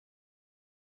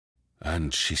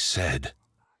And she said,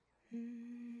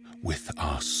 "With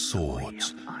our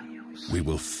swords, we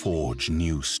will forge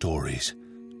new stories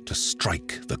to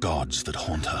strike the gods that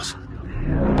haunt us."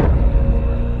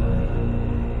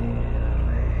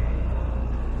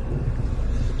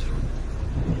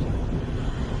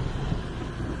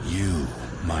 You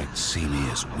might see me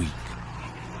as weak,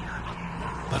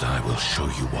 but I will show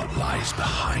you what lies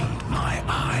behind my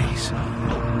eyes.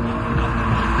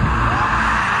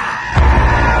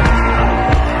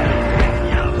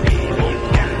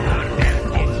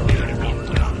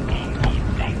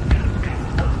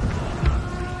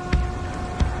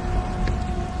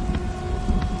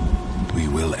 We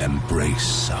will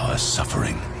embrace our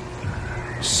suffering,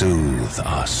 soothe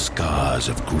our scars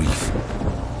of grief,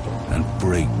 and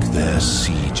break their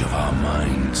siege of our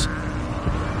minds.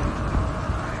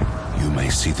 You may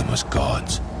see them as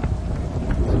gods,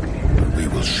 but we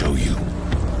will show you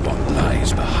what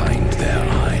lies behind their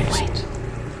eyes. Wait.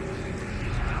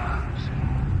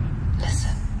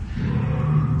 Listen.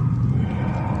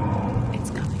 It's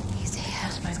coming. He's here.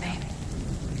 That's my name.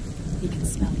 He can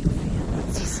smell your fear.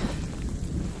 Listen.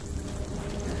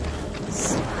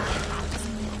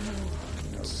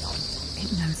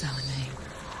 It knows our name.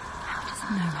 How does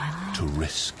it know our name? To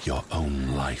risk your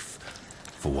own life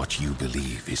for what you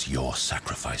believe is your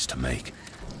sacrifice to make.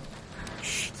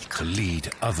 To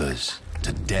lead others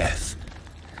to death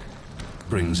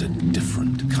brings a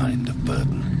different kind of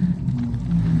burden.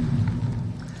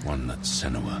 One that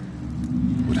Senua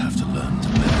would have to learn to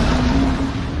bear.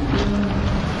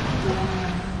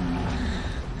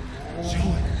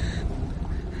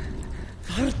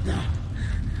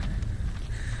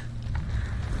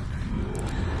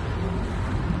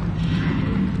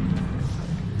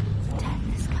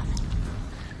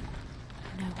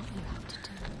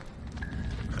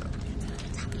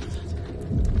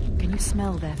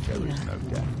 Smell their fear.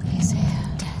 He's here.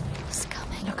 Death is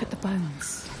coming. Look at the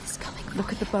bones. Death is coming.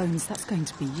 Look at the bones. That's going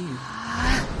to be you.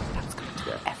 That's going to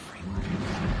be everyone.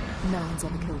 No one's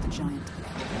ever killed a giant before.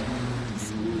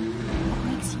 What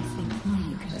makes you think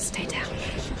you can stay down?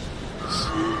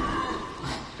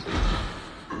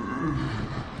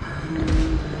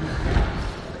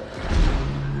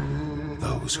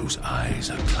 Those whose eyes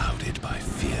are clouded by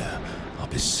fear are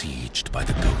besieged by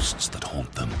the ghosts that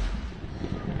haunt them.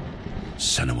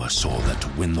 Senua saw that to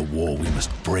win the war we must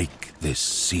break this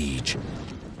siege.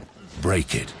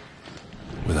 Break it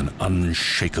with an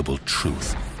unshakable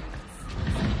truth.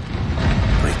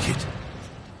 Break it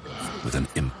with an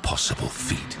impossible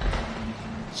feat.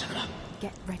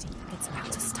 Get ready. It's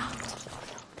about to start.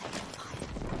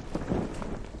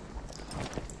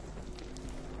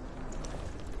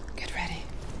 Get ready.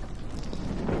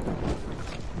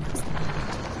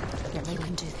 Get ready. You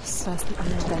can do this. First the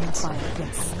iron, then the fire.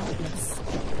 Yes. Yes.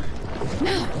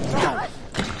 No!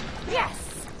 Yes!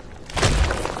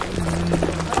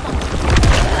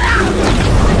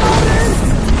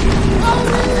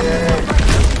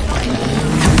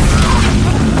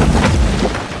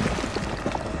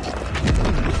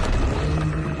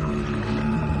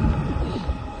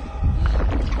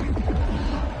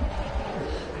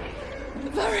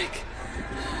 Varric!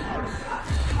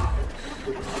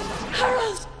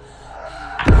 Harold!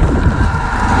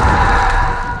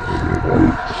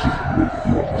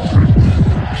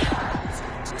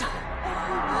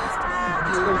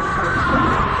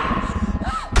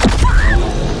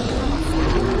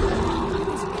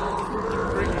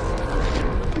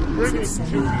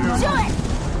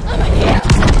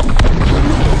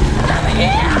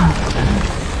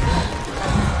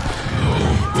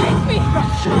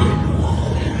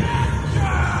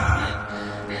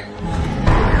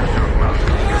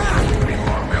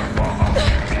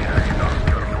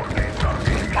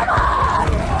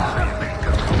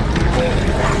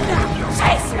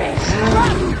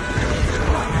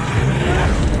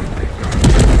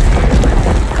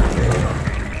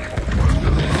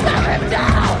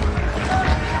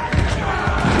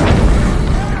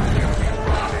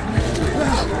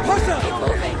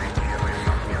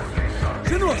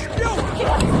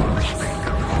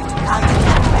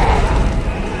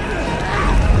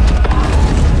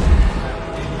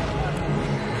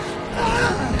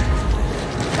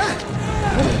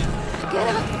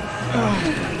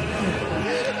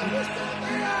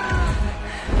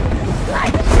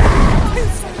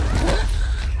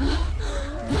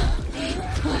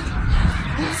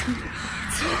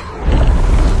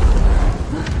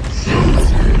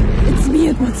 It's me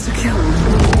it wants to kill.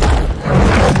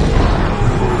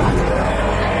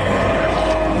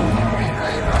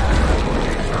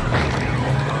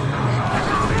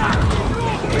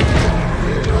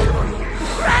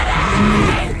 Ready!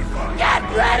 Get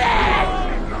ready!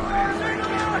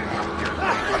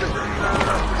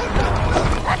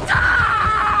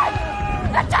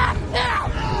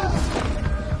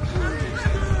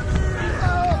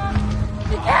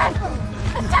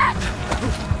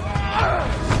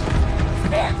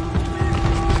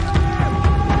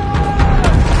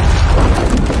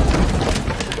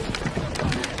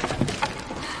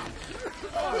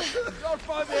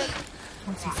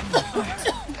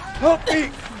 Help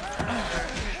me!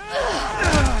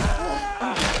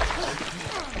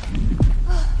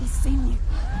 He's seen you.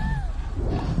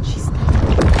 She's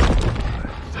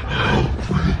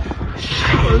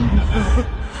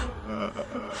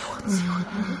What's your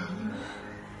name?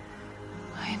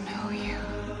 I know you.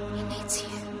 He needs you.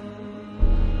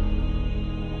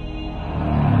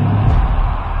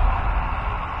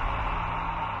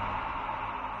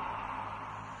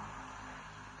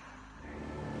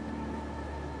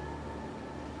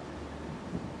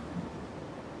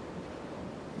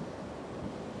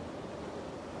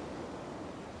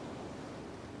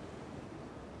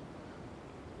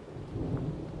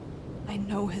 I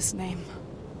know his name.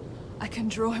 I can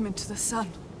draw him into the sun.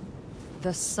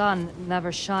 The sun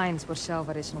never shines where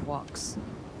Shelvarisn walks.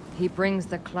 He brings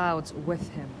the clouds with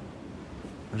him.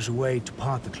 There's a way to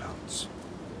part the clouds.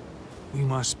 We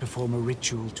must perform a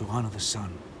ritual to honor the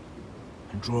sun,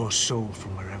 and draw a soul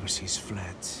from wherever she's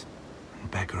fled,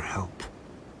 and beg her help.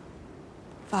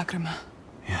 Vagrima,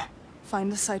 Yeah.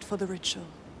 find the site for the ritual.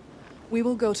 We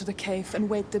will go to the cave and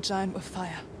wake the giant with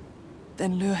fire.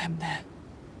 Then lure him there.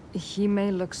 He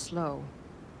may look slow,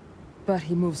 but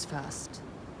he moves fast.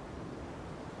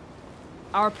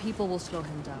 Our people will slow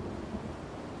him down.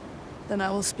 Then I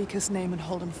will speak his name and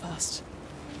hold him fast.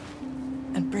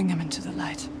 And bring him into the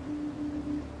light.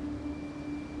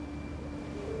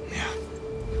 Yeah.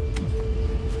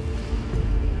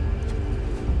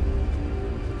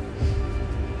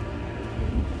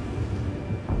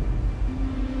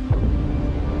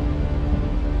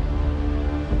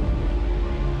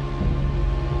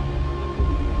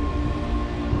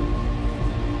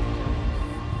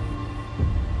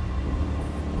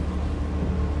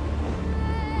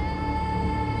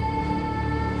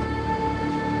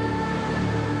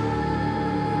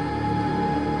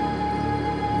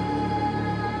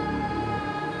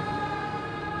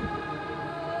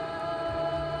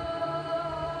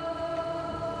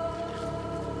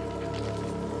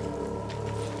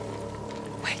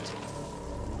 Wait.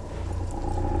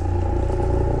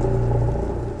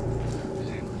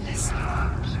 Listen.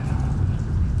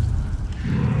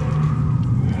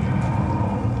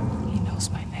 He knows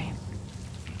my name.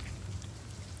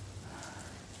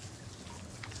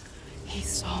 He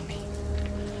saw me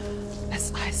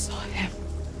as I saw him.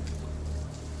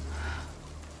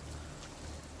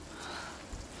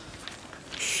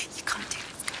 You can't do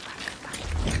this. Go back, go back.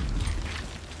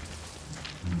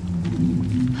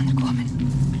 Hann kominn.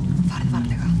 Farið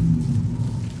varlega.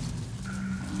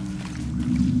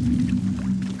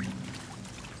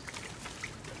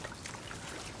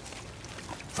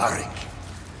 Varric,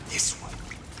 this one.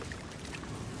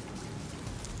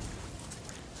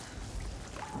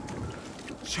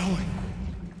 Showing.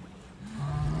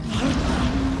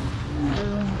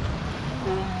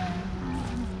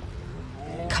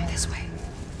 Come this way.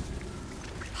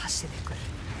 Passið ykkur.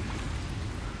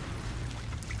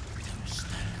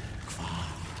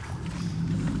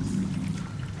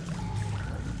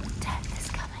 Death is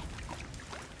coming.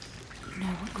 You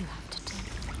know what you have to do.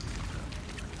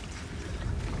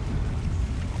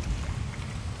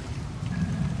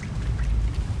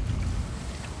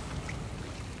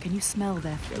 Can you smell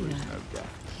their fear?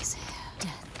 He's here.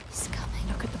 Death is coming.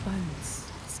 Look at the bones.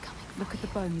 Death is coming. Look at the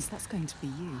bones. That's going to be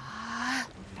you.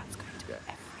 That's going to go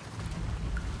everywhere.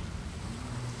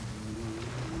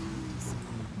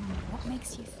 What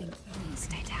makes you think you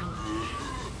stay down?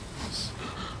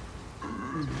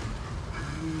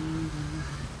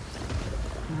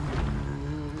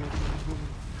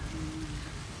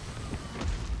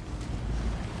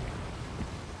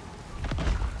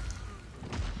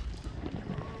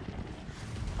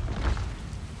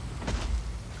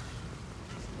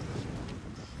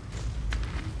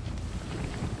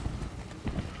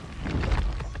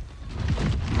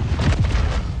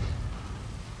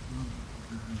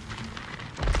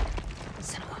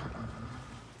 Senua.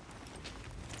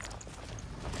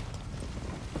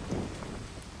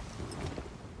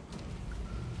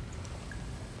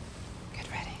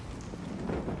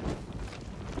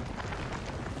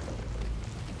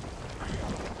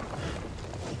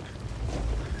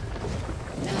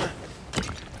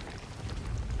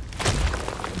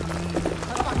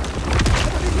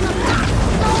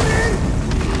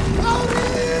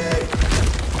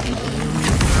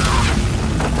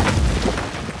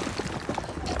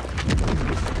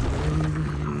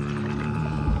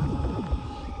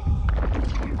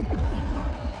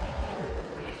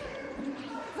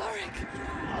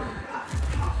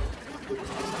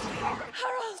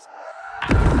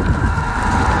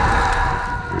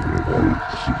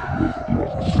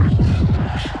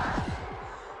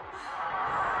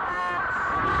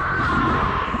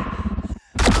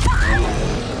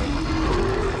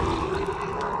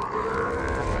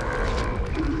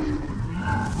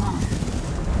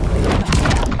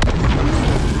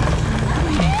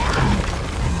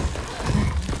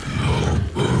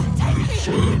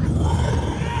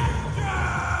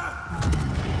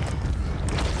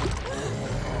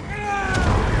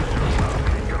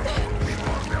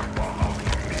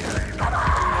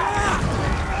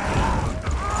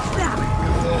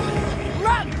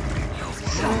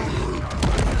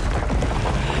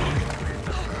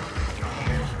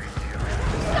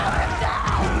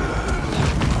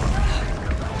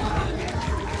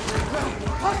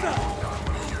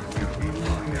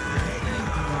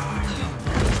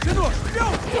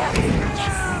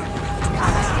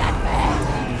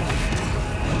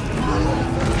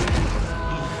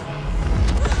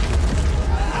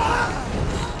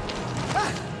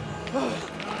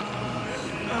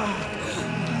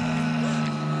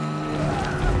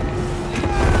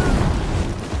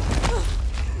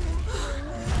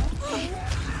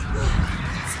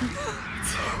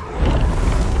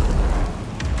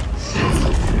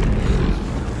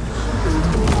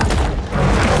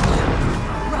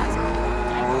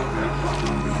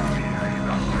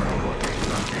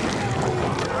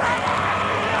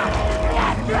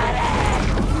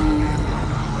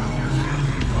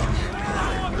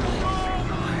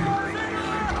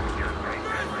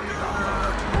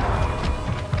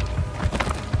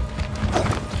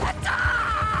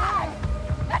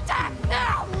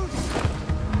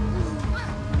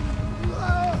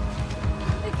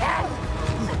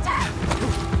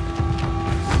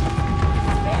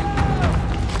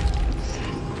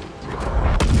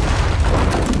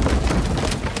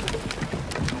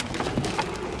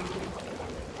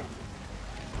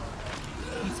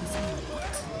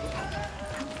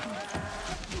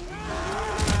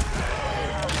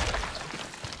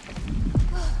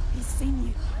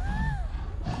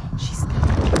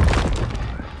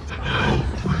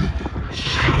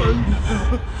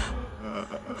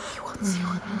 He wants you.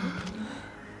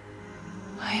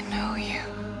 I know you.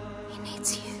 He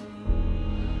needs you.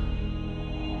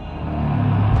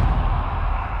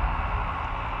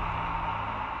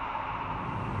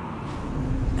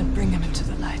 And bring him into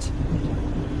the light.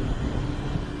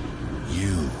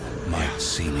 You might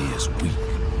see me as weak,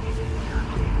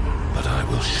 but I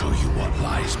will show you what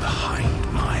lies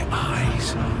behind my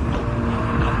eyes.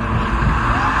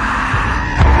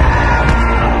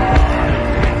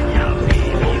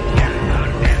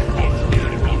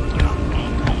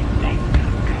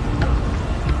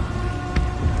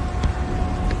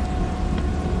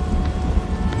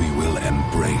 We will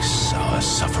embrace our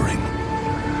suffering,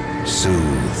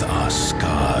 soothe our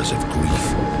scars of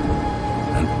grief,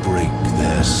 and break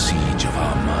their siege of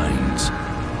our minds.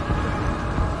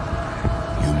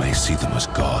 You may see them as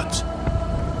gods.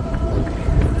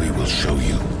 We will show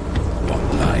you what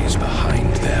lies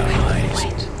behind their eyes.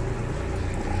 Wait.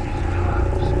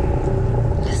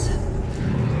 Listen.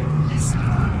 Listen.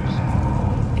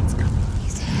 It's coming.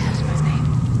 He's here. What's my name?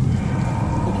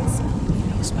 Let's smell. He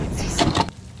knows my face.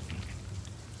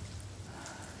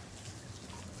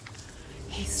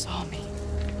 He saw me.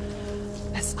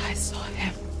 As I saw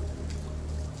him.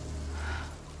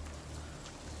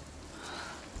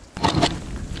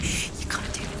 You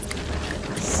can't do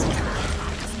this.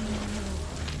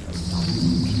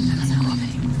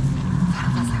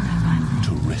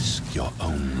 To risk your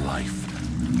own life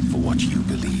for what you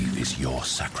believe is your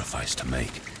sacrifice to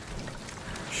make.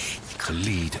 To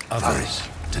lead others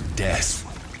to death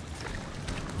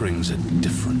brings a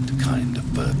different kind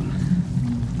of burden.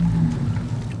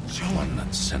 One that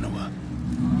Senua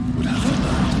would have to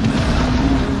learn to bear.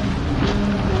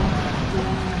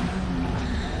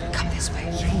 Come this way.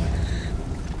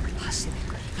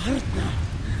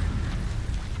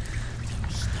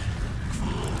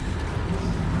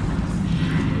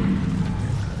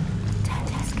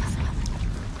 Death is coming.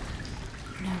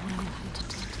 You know what you have to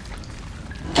do.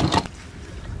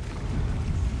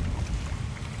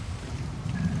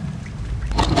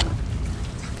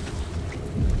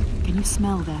 Can you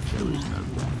smell their fear?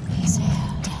 He's here.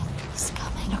 Death is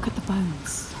coming. Look at the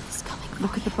bones. Death is coming.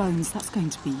 Look at the bones. That's going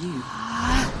to be you.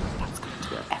 That's going to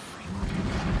be everyone.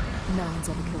 No one's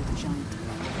ever killed a giant.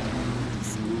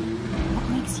 What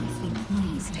makes you think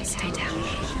you stay down?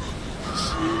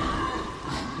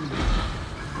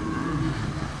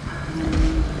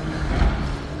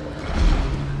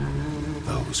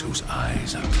 Those whose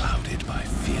eyes are clouded by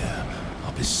fear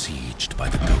are besieged by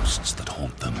the ghosts that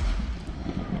haunt them.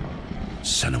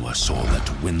 Senua saw that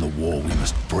to win the war we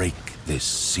must break this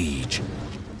siege.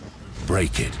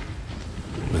 Break it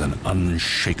with an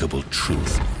unshakable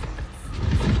truth.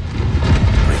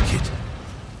 Break it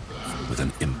with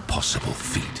an impossible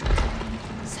feat.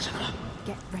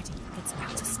 Get ready. It's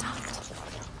about to start.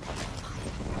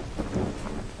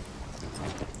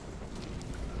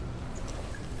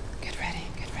 Get ready.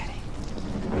 Get ready.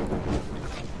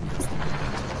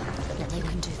 You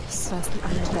can do this. First the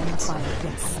air, then the fire.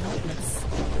 Yes.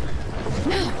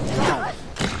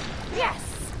 Yes.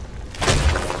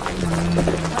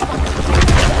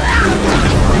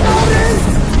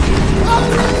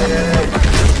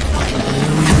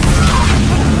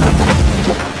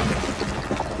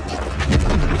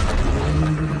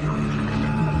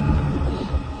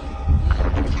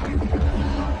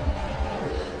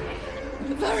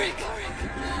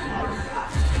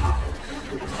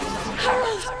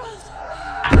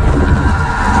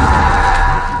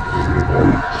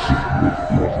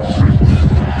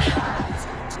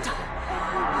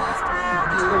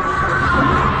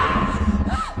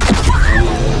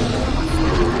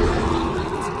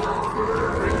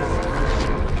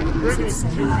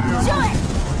 Senua!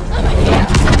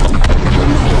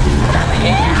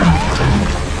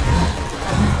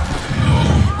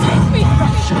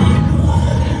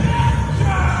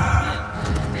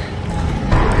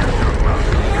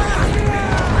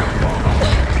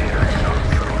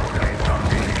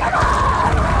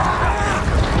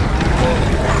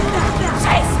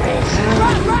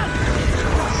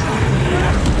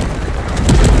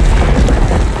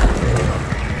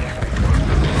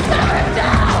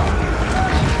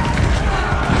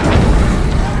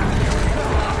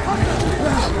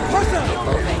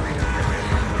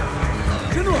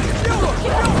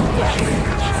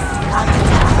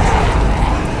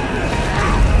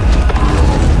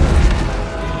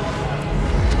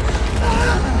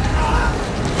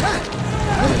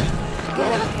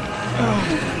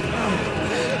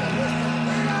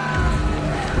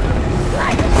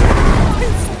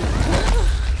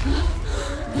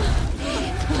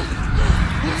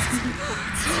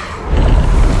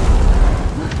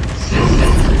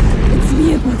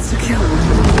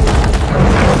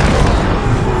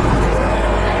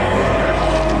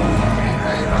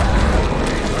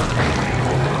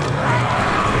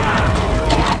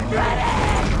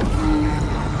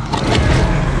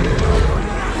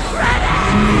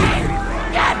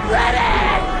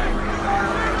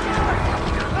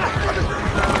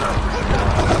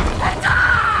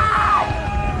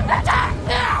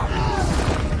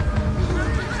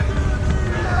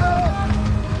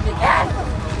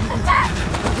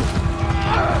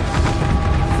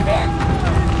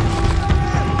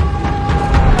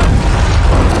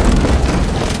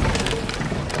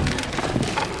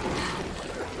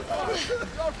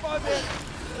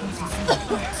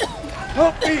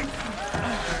 Help me!